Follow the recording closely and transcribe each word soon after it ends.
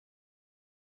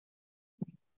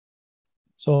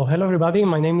So hello, everybody.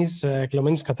 My name is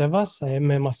Kleomenis Katevas. I am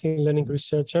a machine learning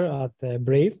researcher at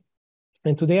Brave.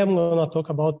 And today I'm going to talk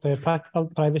about practical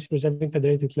privacy-preserving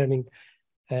federated learning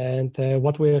and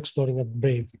what we're exploring at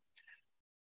Brave.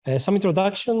 Some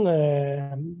introduction.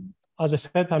 As I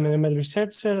said, I'm an ML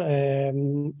researcher.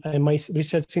 And my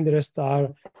research interests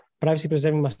are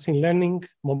privacy-preserving machine learning,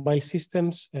 mobile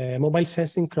systems, mobile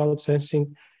sensing, crowd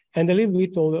sensing, and a little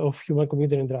bit of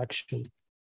human-computer interaction.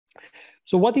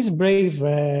 So what is Brave?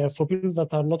 For people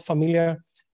that are not familiar,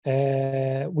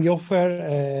 we offer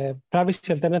a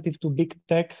privacy alternative to big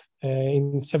tech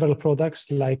in several products,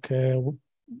 like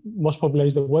most popular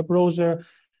is the web browser,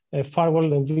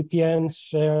 firewall and VPN,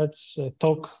 shares,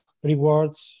 talk,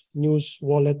 rewards, news,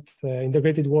 wallet,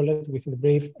 integrated wallet within the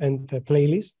Brave, and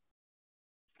playlist.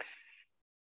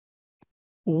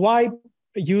 Why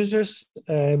users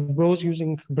browse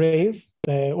using Brave?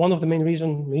 One of the main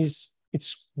reasons is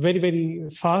it's very, very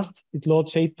fast. It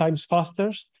loads 8 times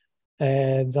faster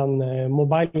than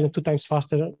mobile, 2 times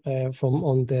faster from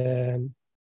on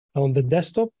the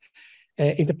desktop.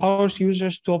 It empowers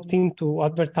users to opt into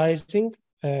advertising,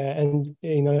 and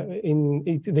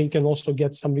they can also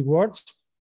get some rewards.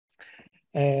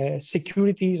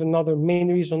 Security is another main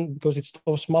reason, because it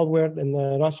stops malware and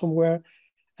ransomware,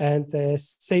 and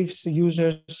saves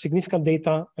users significant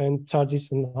data and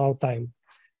charges in our time.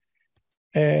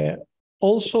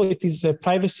 Also, it is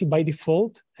privacy by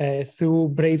default through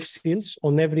Brave seals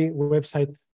on every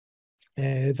website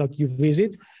that you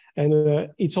visit. And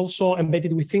it's also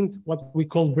embedded within what we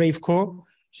call Brave Core.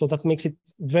 So that makes it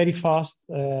very fast,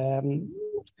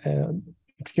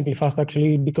 extremely fast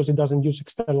actually, because it doesn't use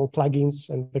external plugins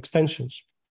and extensions.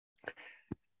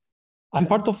 I'm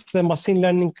part of the machine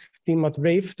learning team at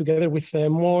Brave, together with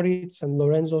Moritz and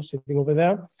Lorenzo sitting over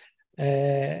there.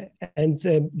 And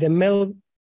the ML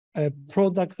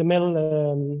products, the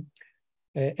ML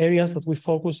areas that we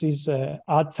focus is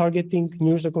ad targeting,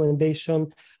 news recommendation,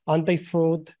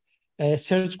 anti-fraud,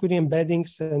 search query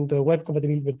embeddings, and web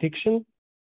compatibility prediction.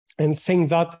 And saying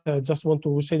that, I just want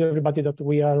to say to everybody that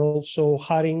we are also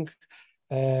hiring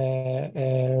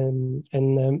a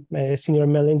senior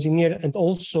ML engineer and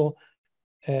also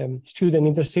student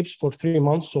internships for 3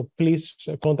 months. So please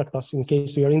contact us in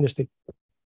case you are interested.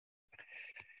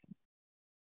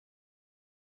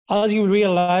 As you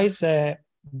realize,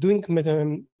 doing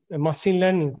machine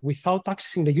learning without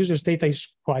accessing the user's data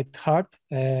is quite hard,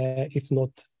 if not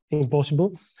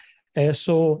impossible.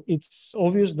 So it's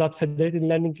obvious that federated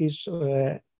learning is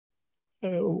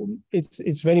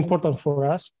it's very important for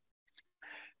us.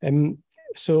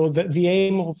 So the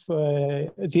aim of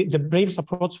the Brave's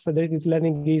approach to federated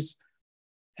learning is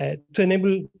to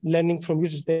enable learning from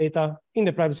users' data in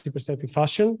a privacy-preserving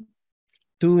fashion,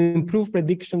 to improve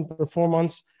prediction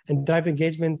performance and drive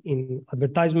engagement in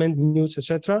advertisement, news,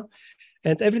 etc.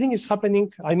 And everything is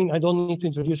happening. I mean, I don't need to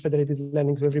introduce federated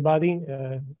learning to everybody.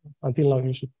 Until now,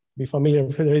 you should be familiar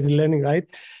with federated learning, right?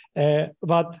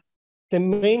 But the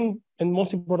main and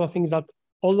most important thing is that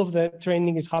all of the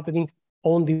training is happening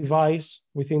on device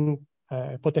within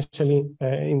potentially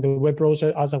in the web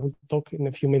browser, as I will talk in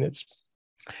a few minutes.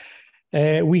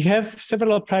 We have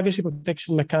several privacy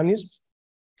protection mechanisms,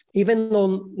 even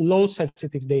on low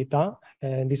sensitive data,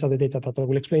 and these are the data that I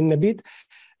will explain in a bit.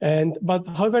 But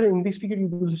however, in this figure, you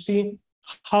will see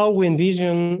how we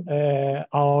envision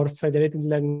our federated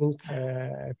learning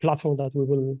platform that we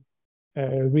will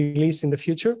release in the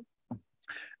future.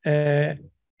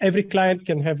 Every client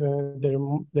can have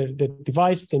their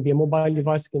device, can be a mobile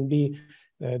device, can be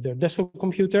their desktop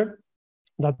computer,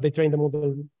 that they train the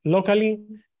model locally.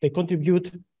 They contribute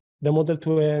the model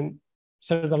to a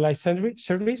centralized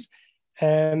service.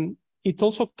 It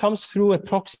also comes through a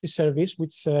proxy service,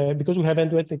 which, because we have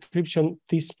end-to-end encryption,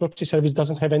 this proxy service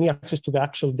doesn't have any access to the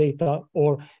actual data,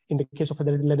 or in the case of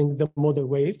federated learning, the model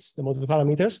weights, the model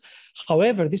parameters.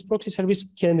 However, this proxy service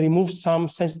can remove some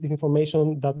sensitive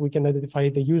information that we can identify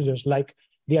the users, like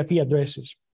the IP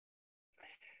addresses.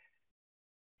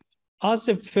 As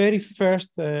a very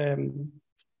first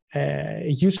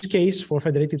use case for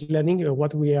federated learning,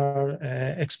 what we are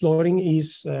exploring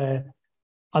is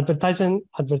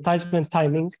advertisement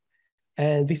timing.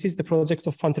 And this is the project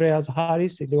of Andreas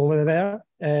Harris sitting over there,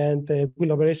 and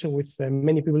collaboration with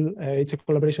many people. It's a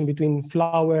collaboration between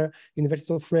Flower,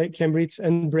 University of Cambridge,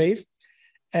 and Brave.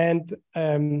 And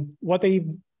what I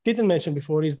didn't mention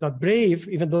before is that Brave,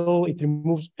 even though it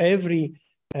removes every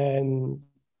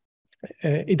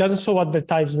it doesn't show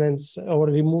advertisements or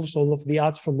removes all of the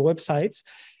ads from the websites,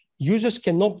 users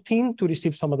can opt in to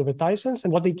receive some advertisements,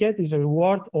 and what they get is a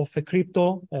reward of a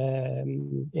crypto,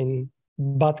 in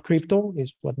bad crypto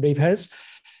is what Brave has.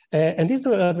 And these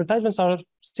advertisements are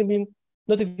simply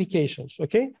notifications,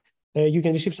 okay? You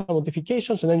can receive some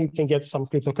notifications and then you can get some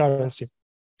cryptocurrency.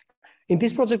 In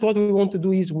this project, what we want to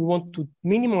do is we want to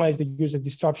minimize the user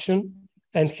disruption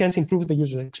and hence improve the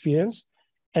user experience.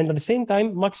 And at the same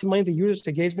time, maximize the user's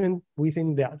engagement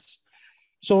within the ads.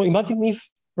 So imagine if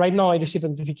right now I receive a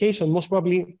notification, most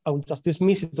probably I will just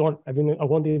dismiss it or I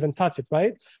won't even touch it,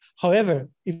 right? However,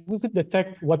 if we could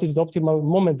detect what is the optimal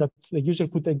moment that the user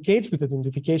could engage with the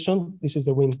notification, this is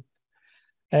the win.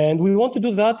 And we want to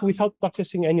do that without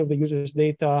accessing any of the user's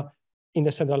data in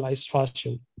a centralized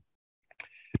fashion.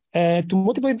 To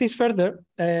motivate this further,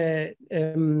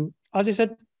 as I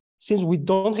said, since we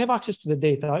don't have access to the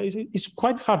data, it's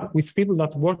quite hard with people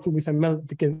that work with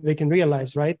ML, they can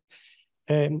realize, right?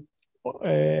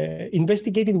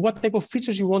 Investigating what type of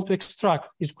features you want to extract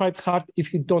is quite hard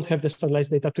if you don't have the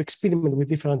standardized data to experiment with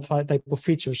different type of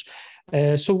features.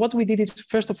 So what we did is,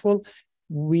 first of all,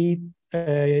 we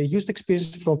used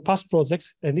experience from past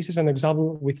projects, and this is an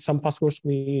example with some past courses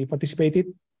we participated.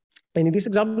 And in this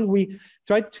example, we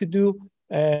tried to do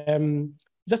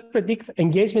just predict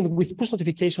engagement with push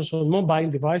notifications on mobile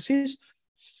devices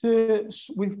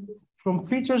from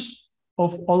features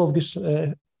of all of these,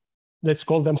 let's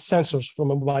call them sensors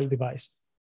from a mobile device.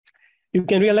 You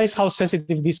can realize how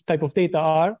sensitive this type of data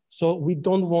are. So we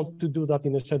don't want to do that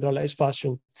in a centralized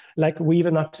fashion. Like we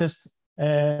even access,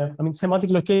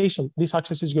 semantic location. This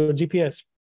accesses your GPS.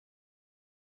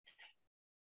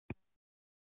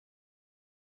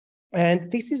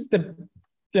 And this is the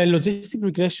logistic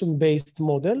regression-based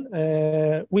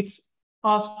model, which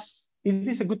asks, is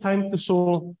this a good time to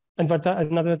show an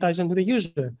advertisement to the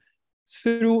user?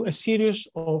 Through a series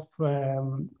of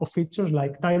features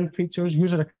like time features,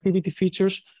 user activity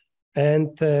features,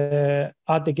 and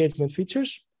ad engagement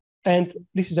features. And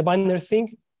this is a binary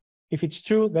thing. If it's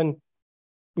true, then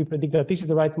we predict that this is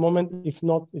the right moment. If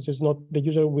not, it's just not the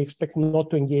user. We expect not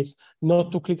to engage,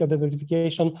 not to click on the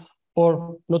notification,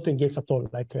 or not to engage at all,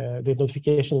 like the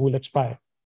notification will expire.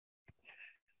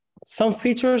 Some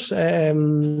features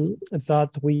that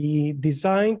we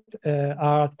designed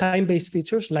are time-based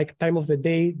features, like time of the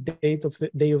day, date of the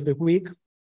day of the week.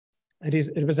 It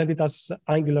is represented as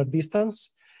angular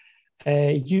distance.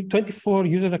 24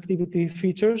 user activity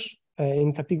features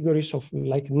in categories of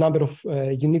like number of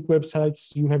unique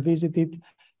websites you have visited,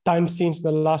 time since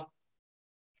the last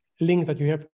link that you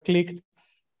have clicked,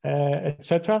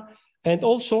 etc. And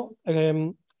also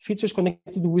features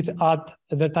connected with ad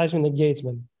advertisement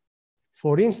engagement.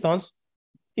 For instance,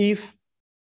 if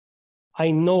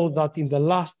I know that in the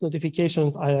last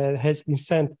notification has been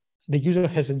sent, the user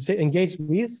has engaged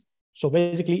with, so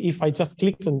basically if I just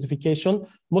click on notification,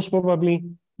 most probably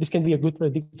this can be a good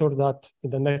predictor that in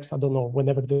the next, I don't know,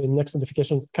 whenever the next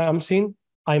notification comes in,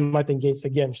 I might engage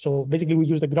again. So basically we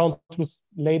use the ground truth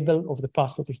label of the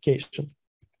past notification.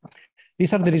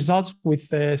 These are the results with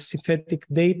synthetic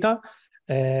data.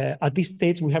 At this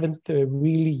stage, we haven't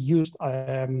really used,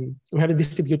 we haven't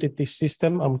distributed this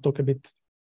system. I'll talk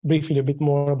briefly a bit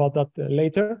more about that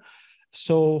later.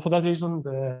 So for that reason,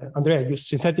 Andrea used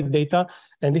synthetic data,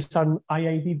 and these are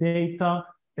IID data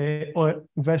or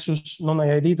versus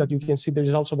non-IID that you can see the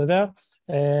results over there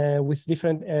with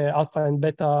different alpha and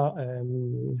beta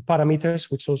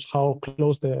parameters, which shows how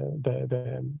close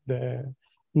the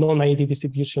non-IID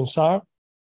distributions are.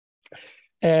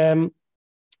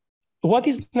 What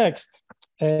is next?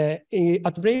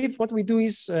 At Brave, what we do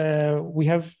is we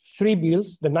have 3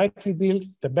 builds, the nightly build,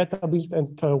 the beta build,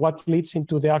 and what leads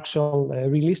into the actual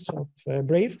release of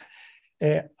Brave.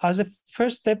 As a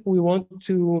first step, we want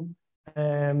to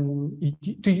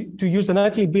use the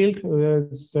nightly build.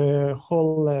 The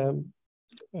whole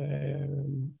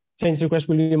change request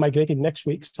will be migrated next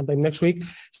week, sometime next week.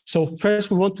 So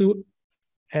first, we want to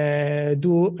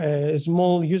do a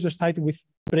small user study with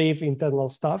Brave internal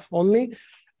stuff only.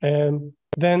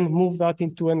 Then move that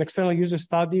into an external user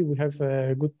study. We have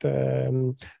a good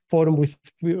forum with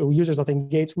users that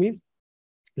engage with,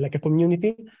 like a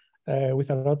community with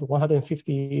around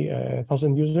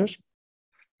 150,000 users.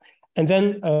 And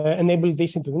then enable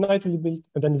this into the nightly build,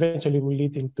 and then eventually will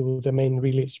lead into the main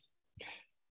release.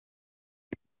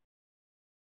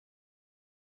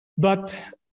 But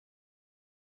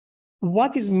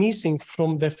what is missing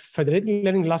from the federated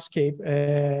learning landscape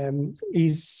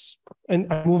is, and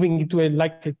moving into a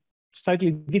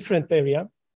slightly different area,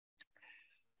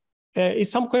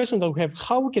 is some question that we have: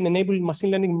 how we can enable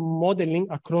machine learning modeling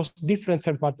across different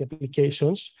third-party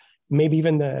applications, maybe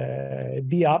even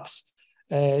DApps,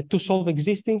 to solve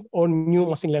existing or new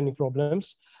machine learning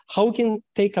problems. How we can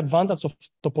take advantage of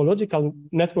topological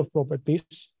network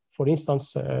properties for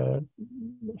instance,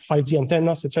 5G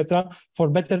antennas, etc., for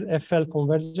better FL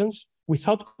convergence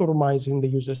without compromising the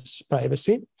user's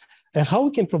privacy, and how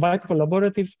we can provide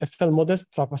collaborative FL models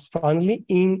transparently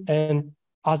in an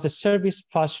as-a-service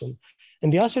fashion.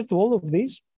 And the answer to all of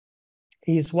this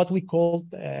is what we call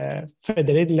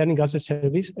Federated Learning as a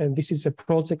Service. And this is a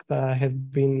project that I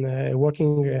have been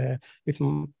working with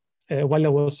while I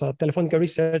was at Telefonica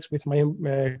Research with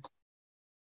my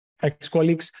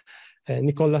ex-colleagues,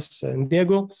 Nicolas and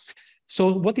Diego.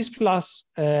 So what is FLAS?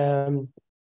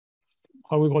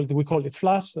 How we call it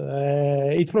FLAS.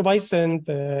 It provides an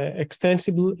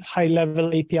extensible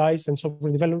high-level APIs and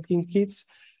software development kits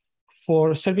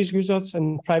for service users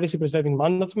and privacy-preserving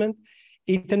management.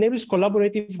 It enables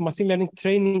collaborative machine learning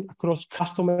training across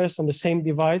customers on the same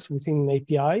device within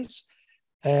APIs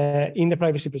in the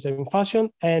privacy-preserving fashion,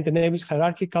 and enables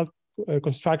hierarchical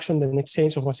construction and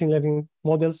exchange of machine learning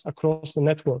models across the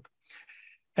network,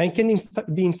 and can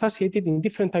be instantiated in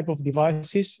different types of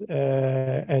devices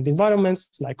and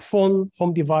environments like phone,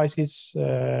 home devices,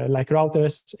 like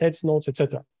routers, edge nodes,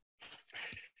 etc.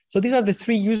 So these are the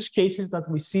three use cases that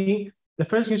we see. The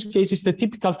first use case is the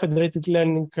typical federated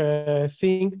learning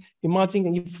thing.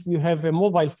 Imagine if you have a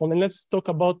mobile phone, and let's talk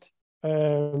about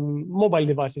mobile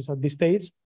devices at this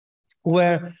stage,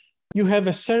 where you have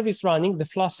a service running, the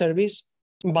FLAS service.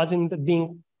 Imagine that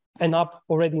being an app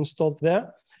already installed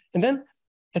there. And then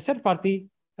a third-party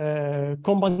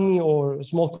company or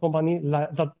small company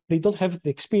that they don't have the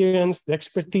experience, the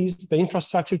expertise, the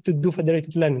infrastructure to do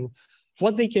federated learning.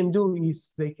 What they can do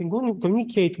is they can go and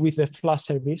communicate with the FLAS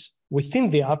service within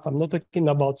the app. I'm not talking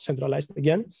about centralized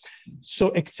again. So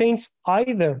exchange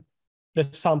either the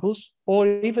samples or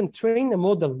even train a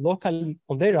model locally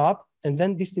on their app and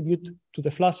then distribute to the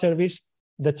FLAS service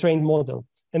the trained model.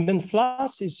 And then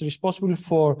FLAS is responsible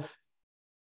for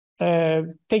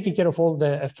taking care of all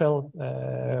the FL,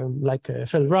 like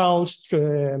FL rounds,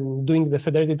 doing the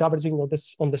federated averaging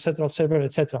on the central server,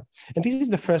 etc. And this is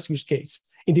the first use case.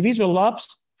 Individual apps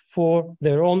for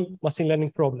their own machine learning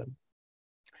problem.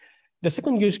 The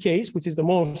second use case, which is the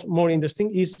more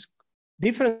interesting, is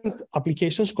different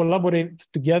applications collaborate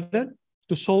together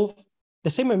to solve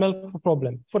the same ML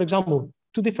problem. For example,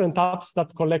 two different apps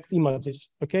that collect images,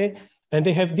 okay? And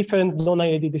they have different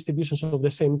non-IID distributions of the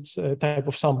same type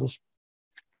of samples,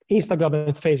 Instagram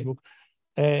and Facebook.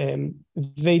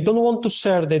 They don't want to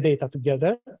share the data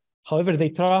together. However, they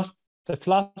trust the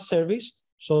FLAS service,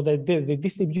 so that they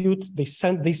distribute, they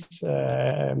send these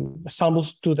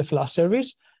samples to the FLAS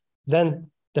service. Then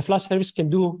the FLAS service can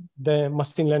do the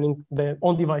machine learning, the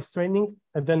on-device training,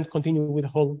 and then continue with the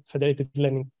whole federated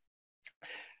learning.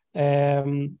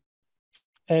 And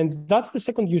that's the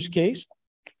second use case.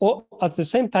 Or at the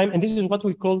same time, and this is what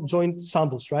we call joint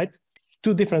samples, right?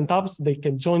 Two different apps, they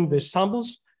can join the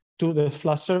samples to the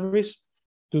FLAS service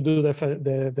to do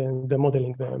the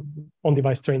modeling, the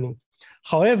on-device training.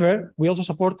 However, we also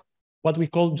support what we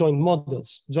call joint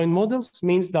models. Joint models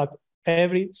means that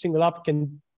every single app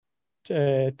can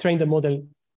train the model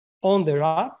on their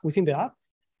app, within the app,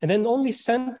 and then only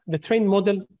send the trained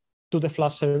model to the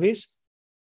FLAS service.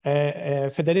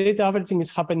 Federated averaging is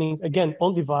happening again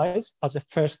on device as a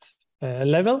first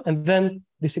level, and then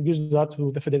distributes that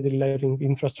to the federated learning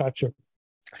infrastructure.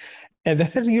 And the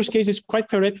third use case is quite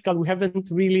theoretical. We haven't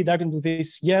really dug into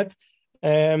this yet.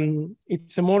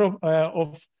 It's a more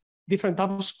of different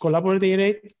apps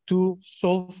collaborate to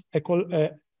solve a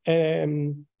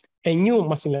new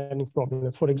machine learning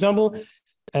problem. For example,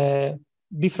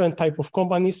 different type of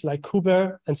companies like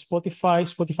Uber and Spotify.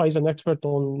 Spotify is an expert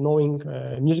on knowing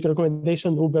music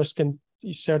recommendation. Ubers can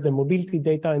share the mobility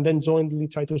data and then jointly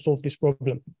try to solve this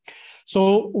problem.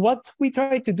 So what we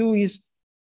try to do is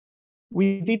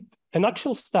we did an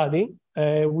actual study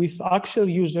with actual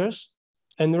users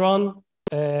and run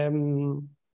and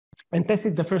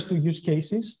tested the first two use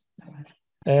cases.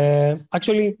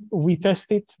 Actually, we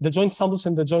tested the joint samples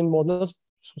and the joint models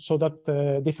so that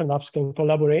different apps can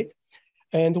collaborate.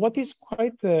 And what is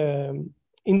quite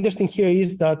interesting here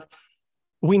is that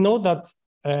we know that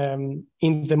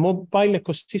in the mobile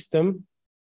ecosystem,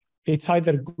 it's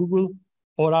either Google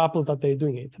or Apple that they're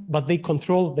doing it, but they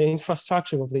control the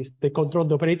infrastructure of this. They control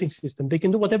the operating system. They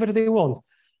can do whatever they want.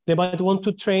 They might want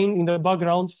to train in the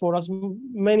background for as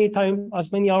many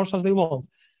hours as they want.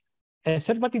 A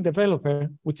third-party developer,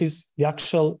 which is the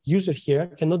actual user here,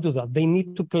 cannot do that. They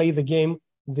need to play the game.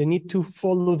 They need to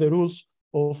follow the rules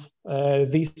of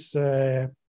these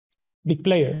big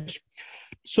players.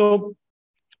 So,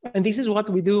 and this is what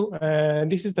we do.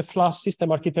 This is the FLAS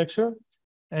system architecture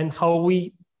and how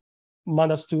we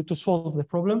manage to solve the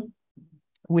problem.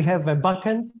 We have a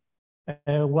backend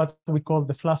what we call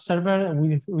the Flash server,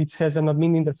 which has an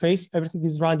admin interface. Everything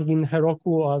is running in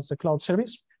Heroku as a cloud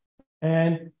service.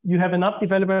 And you have an app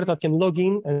developer that can log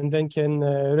in and then can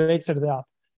register the app.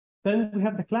 Then we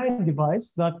have the client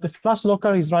device that the Flash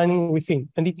locker is running within.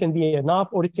 And it can be an app,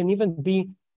 or it can even be,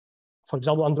 for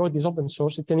example, Android is open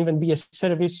source. It can even be a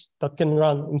service that can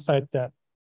run inside there.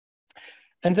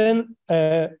 And then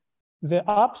the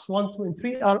apps 1, 2, and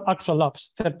 3 are actual apps,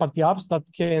 third-party apps that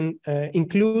can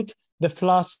include the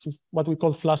Flash, what we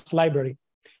call Flash library.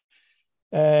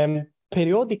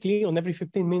 Periodically, on every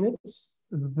 15 minutes,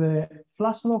 the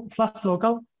Flash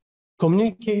local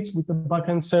communicates with the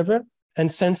backend server and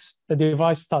sends a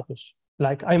device status.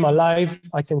 Like, I'm alive,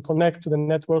 I can connect to the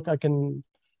network, I can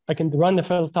run the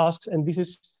FL tasks, and this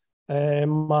is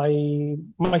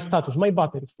my status, my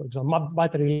battery, for example, my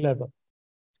battery level.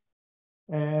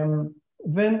 Then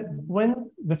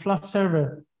when the Flash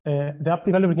server, the app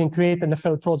developer can create an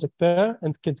FL project there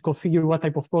and can configure what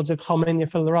type of project, how many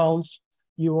FL rounds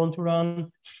you want to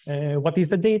run, what is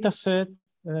the data set,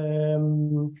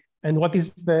 and what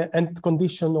is the end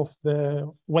condition of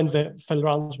when the FL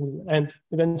rounds will end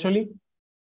eventually.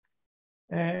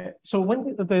 So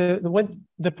when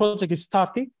the project is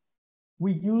started,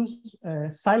 we use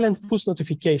silent push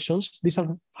notifications. These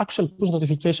are actual push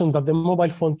notifications that the mobile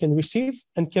phone can receive,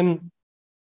 and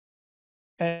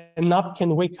an app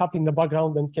can wake up in the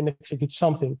background and can execute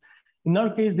something. In our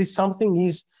case, this something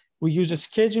is we use a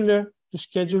scheduler to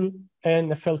schedule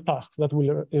an FL task that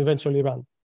will eventually run.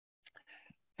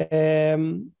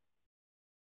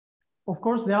 Of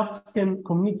course, the apps can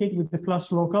communicate with the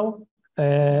Flash local,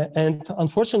 and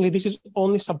unfortunately, this is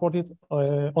only supported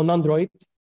on Android.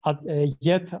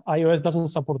 Yet iOS doesn't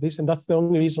support this, and that's the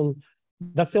only reason,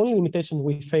 that's the only limitation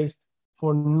we faced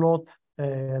for not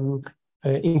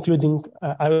including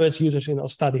iOS users in our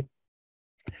study.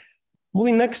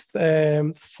 Moving next,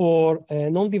 for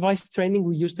non-device training,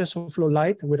 we use TensorFlow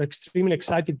Lite. We're extremely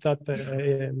excited that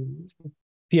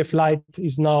TF Lite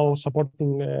is now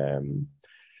supporting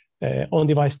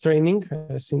on-device training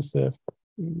since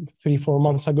 3-4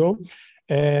 months ago.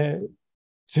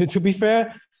 To be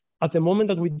fair, at the moment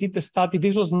that we did the study,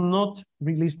 this was not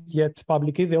released yet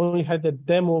publicly. They only had a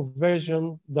demo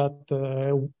version that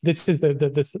this is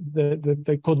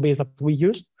the code base that we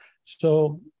used.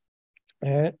 So,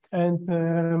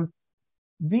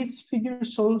 this figure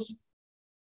shows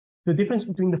the difference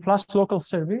between the Flash local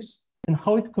service and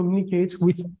how it communicates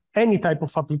with any type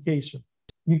of application.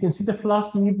 You can see the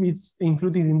Flash lib is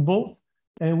included in both,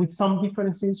 with some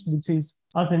differences, which is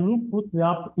as an input, the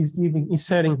app is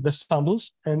inserting the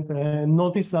samples, and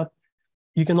notice that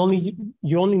you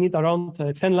only need around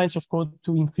 10 lines of code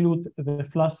to include the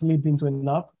Flash lib into an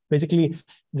app. Basically,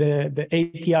 the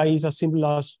API is as simple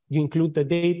as you include the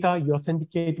data, you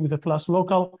authenticate with the Flash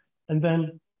local, and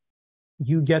then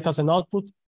you get as an output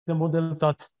the model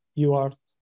that you are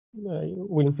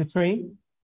willing to train.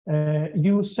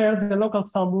 You share the local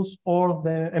samples or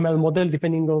the ML model,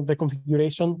 depending on the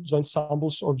configuration, joint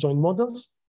samples or joint models.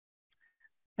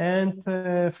 And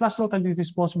Flash local is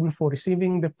responsible for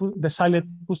receiving the silent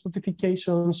push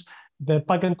notifications, the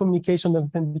backend communication,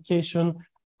 authentication,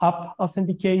 app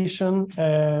authentication,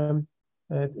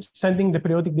 sending the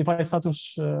periodic device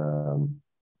status to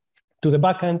the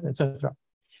backend, etc.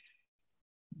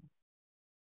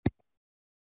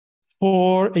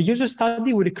 For a user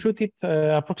study, we recruited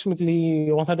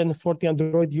approximately 140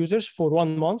 Android users for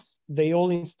 1 month. They all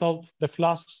installed the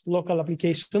Flash local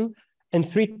application and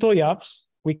 3 toy apps.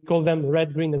 We call them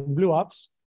red, green, and blue apps.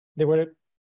 They were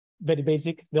very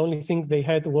basic. The only thing they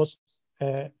had was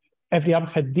every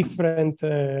app had different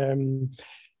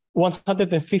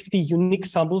 150 unique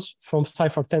samples from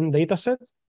Cypher10 dataset.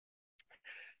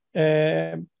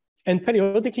 And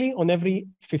periodically, on every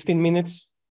 15 minutes,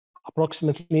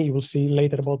 approximately, you will see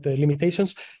later about the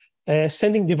limitations,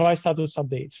 sending device status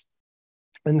updates.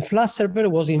 And Flash server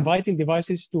was inviting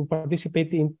devices to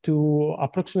participate into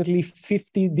approximately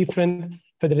 50 different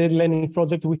Federated Learning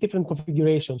projects with different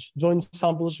configurations, joint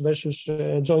samples versus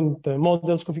joint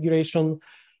models configuration,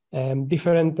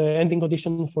 different ending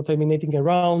condition for terminating a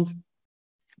round,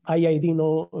 IID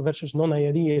no versus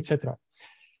non-IID, etc.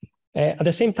 At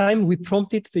the same time, we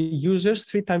prompted the users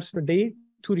 3 times per day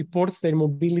to report their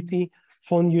mobility,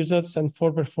 phone usage, and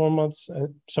for performance,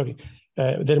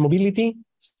 their mobility,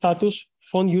 status,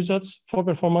 phone usage, for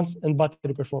performance, and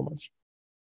battery performance.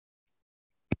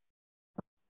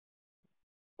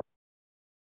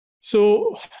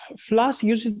 So Flash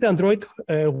uses the Android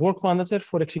work manager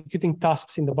for executing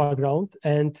tasks in the background,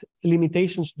 and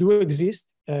limitations do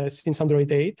exist since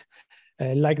Android 8,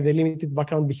 like the limited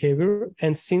background behavior.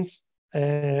 And since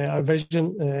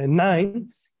version 9,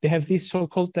 they have these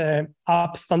so-called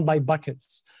app standby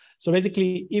buckets. So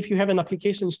basically, if you have an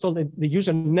application installed and the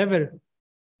user never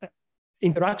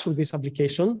interacts with this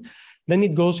application, then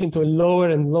it goes into a lower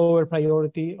and lower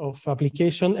priority of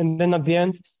application. And then at the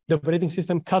end, the operating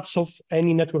system cuts off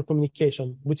any network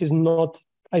communication, which is not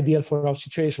ideal for our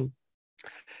situation.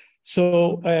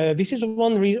 So this is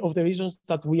one of the reasons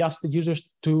that we ask the users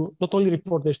to not only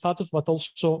report their status, but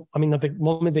also, I mean, at the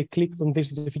moment they clicked on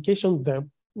this notification,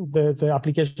 the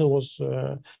application was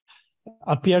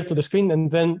appeared to the screen, and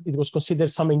then it was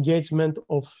considered some engagement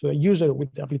of the user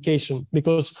with the application.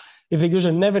 Because if the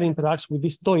user never interacts with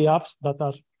these toy apps that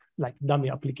are like dummy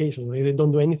applications, they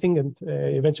don't do anything, and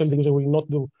eventually the user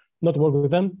will not work with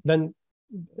them, then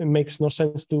it makes no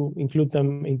sense to include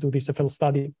them into this FL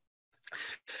study.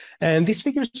 And this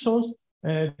figure shows,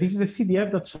 this is a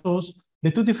CDF that shows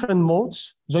the two different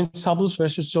modes, joint samples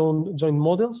versus joint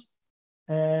models,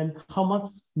 and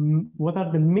what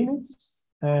are the minutes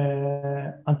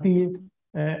until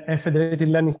a federated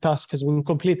learning task has been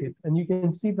completed. And you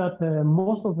can see that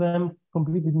most of them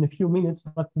completed in a few minutes,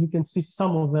 but you can see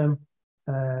some of them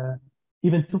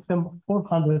even took them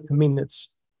 400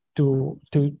 minutes to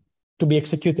be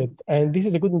executed. And this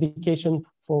is a good indication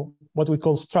for what we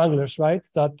call stranglers, right?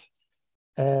 That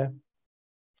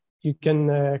you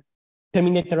can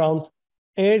terminate around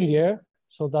earlier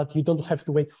so that you don't have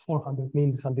to wait 400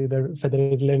 minutes until the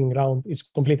federated learning round is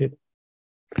completed.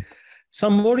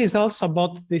 Some more results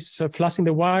about this flash in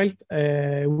the wild.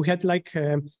 We had like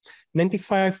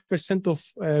 95% of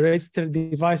registered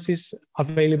devices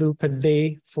available per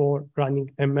day for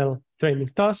running ML training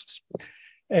tasks.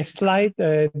 A slight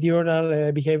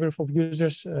diurnal behavior of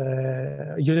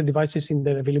user devices in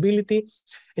their availability.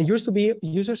 And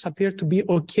users appear to be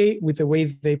okay with the way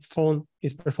their phone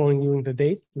is performing during the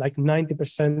day, like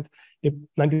 90%,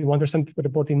 91%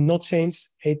 reporting no change,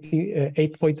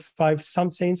 8.5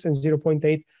 some change, and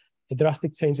 0.8 a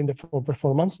drastic change in the phone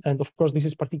performance. And of course, this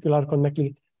is particularly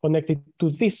connected to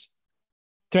this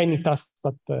training task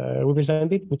that we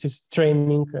presented, which is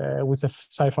training with the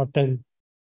CIFAR 10.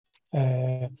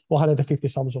 150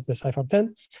 samples of the CIFAR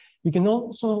 10. You can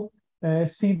also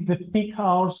see the peak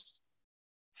hours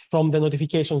from the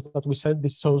notifications that we said.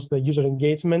 This shows the user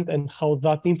engagement and how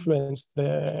that influenced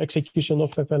the execution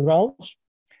of FL rounds.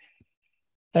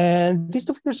 And this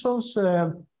figure shows,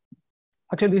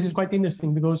 actually this is quite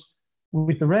interesting because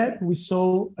with the red, we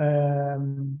saw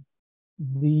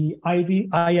the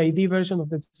IID version of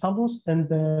the samples, and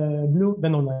the blue, the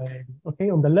non-IID.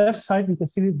 Okay, on the left side, you can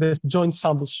see the joint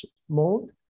samples mode,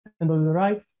 and on the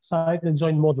right side, the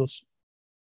joint models.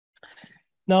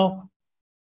 Now,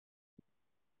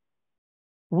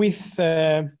 with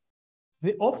the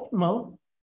optimal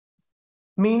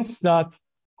means that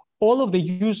all of the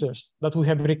users that we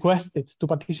have requested to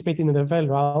participate in the FL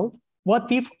round,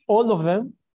 what if all of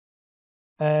them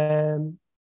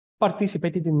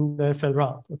participated in the FL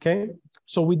round, okay?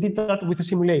 So we did that with a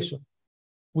simulation.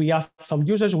 We asked some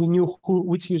users, we knew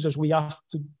which users we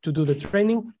asked to do the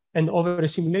training, and over a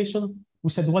simulation, we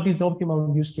said, what is the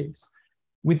optimal use case?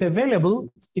 With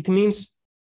available, it means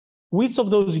which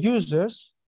of those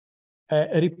users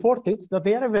reported that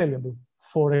they are available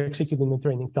for executing the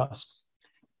training task.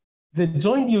 The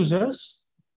joint users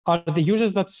are the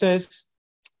users that says,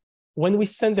 when we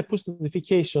send a push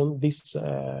notification, this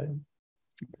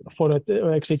for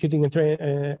executing a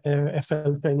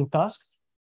FL training task,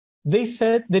 they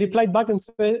replied back and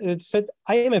said,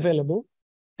 I am available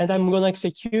and I'm going to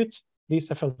execute this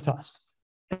FL task.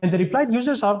 And the replied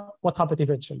users are what happened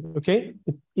eventually, okay?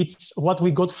 It's what we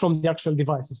got from the actual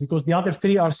devices, because the other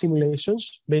three are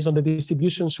simulations based on the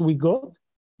distributions we got,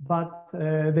 but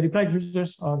the replied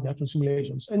users are the actual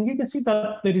simulations. And you can see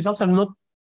that the results are not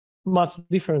much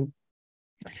different.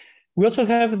 We also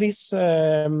have this,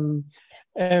 every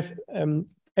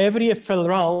FL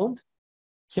round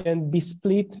can be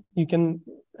split. You can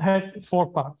have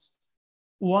 4 parts.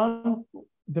 One,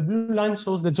 the blue line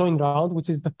shows the join round, which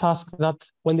is the task that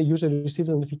when the user receives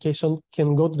a notification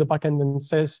can go to the backend and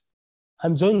says,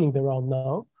 I'm joining the round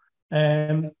now.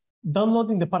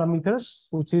 Downloading the parameters,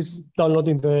 which is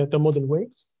downloading the model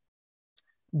weights.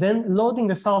 Then loading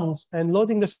the samples, and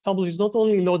loading the samples is not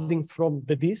only loading from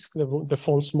the disk, the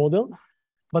phone's model,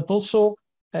 but also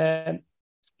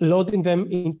loading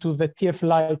them into the TF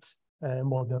Lite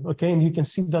model. Okay, and you can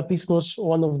see that this was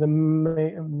one of the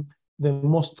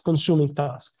most consuming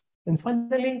tasks. And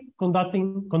finally,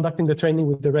 conducting the training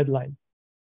with the red line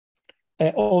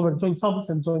over joint samples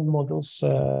and joint models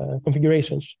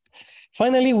configurations.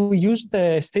 Finally, we used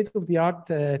the state-of-the-art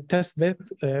test bed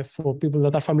for people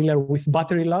that are familiar with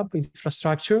battery lab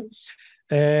infrastructure.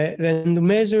 Then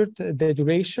measured the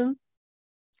duration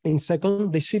in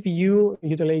seconds, the CPU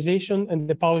utilization, and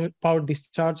the power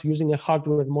discharge using a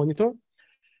hardware monitor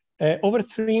over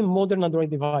 3 modern Android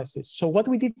devices. So what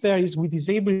we did there is we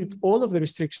disabled all of the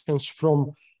restrictions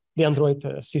from the Android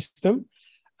system.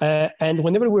 And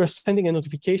whenever we were sending a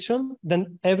notification,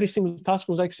 then every single task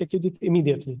was executed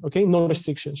immediately, okay? No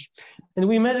restrictions. And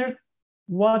we measured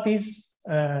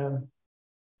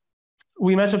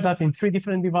we measured that in 3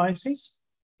 different devices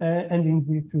and in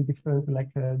 3 different,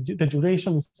 the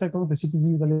duration in seconds, the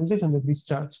CPU utilization, the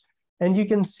discharge. And you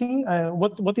can see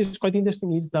what is quite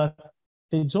interesting is that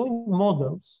the joint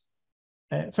models,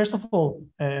 first of all,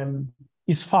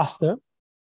 is faster.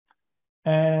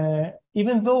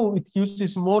 Even though it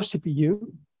uses more CPU,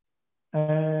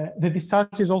 the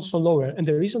discharge is also lower. And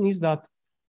the reason is that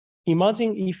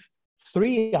imagine if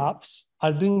 3 apps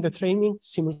are doing the training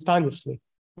simultaneously,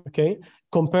 okay,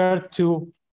 compared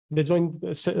to the joint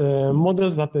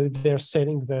models that they're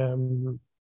sharing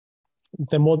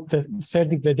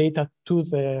sending the data to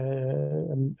the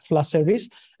Flash service.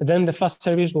 And then the Flash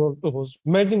service was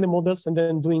merging the models and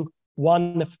then doing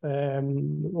one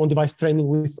on-device training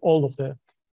with all of the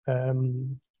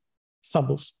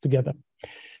samples together.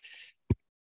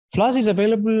 Flash is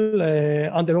available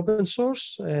under open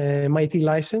source, MIT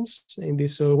license in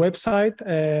this website.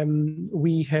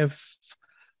 We have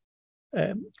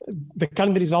the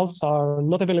current results are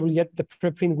not available yet. The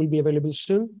preprint will be available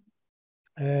soon.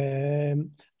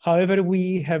 However,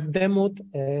 we have demoed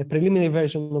a preliminary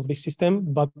version of this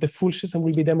system, but the full system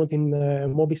will be demoed in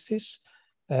Mobisys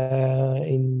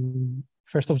in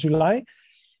 1st of July.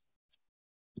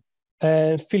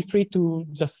 Feel free to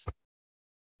just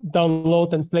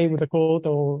download and play with the code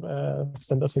or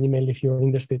send us an email if you're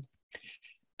interested.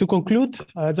 To conclude,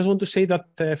 I just want to say that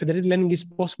federated learning is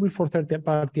possible for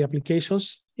third-party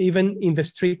applications, even in the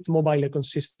strict mobile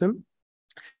ecosystem.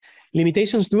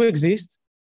 Limitations do exist,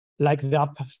 like the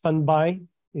app standby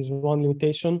is one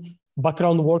limitation,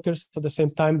 background workers at the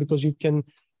same time, because you can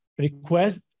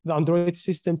request the Android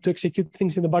system to execute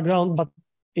things in the background, but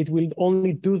it will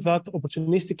only do that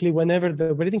opportunistically whenever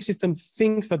the operating system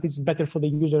thinks that it's better for the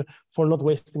user for not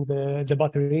wasting the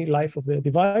battery life of the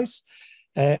device.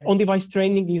 On-device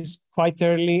training is quite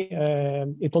early.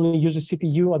 It only uses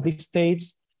CPU at this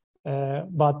stage,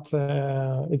 but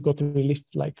it got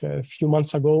released like a few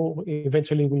months ago.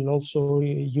 Eventually, we'll also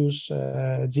use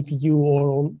GPU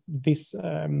or this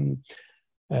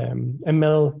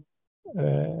ML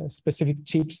specific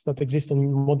chips that exist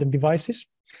on modern devices.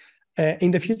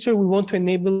 In the future, we want to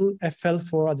enable FL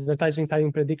for advertising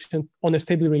timing prediction on a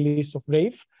stable release of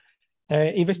Brave.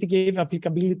 Investigate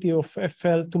applicability of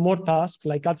FL to more tasks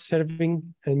like ad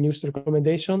serving and news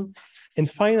recommendation. And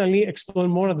finally, explore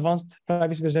more advanced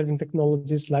privacy preserving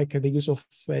technologies like the use of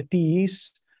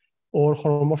TEs or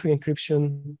homomorphic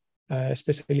encryption,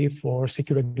 especially for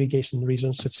secure aggregation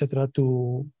reasons, etc.,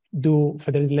 to do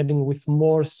federated learning with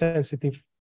more sensitive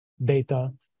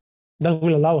data that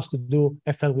will allow us to do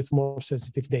FL with more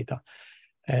sensitive data.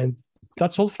 And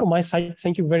that's all from my side.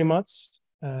 Thank you very much.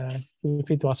 Feel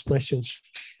free to ask questions.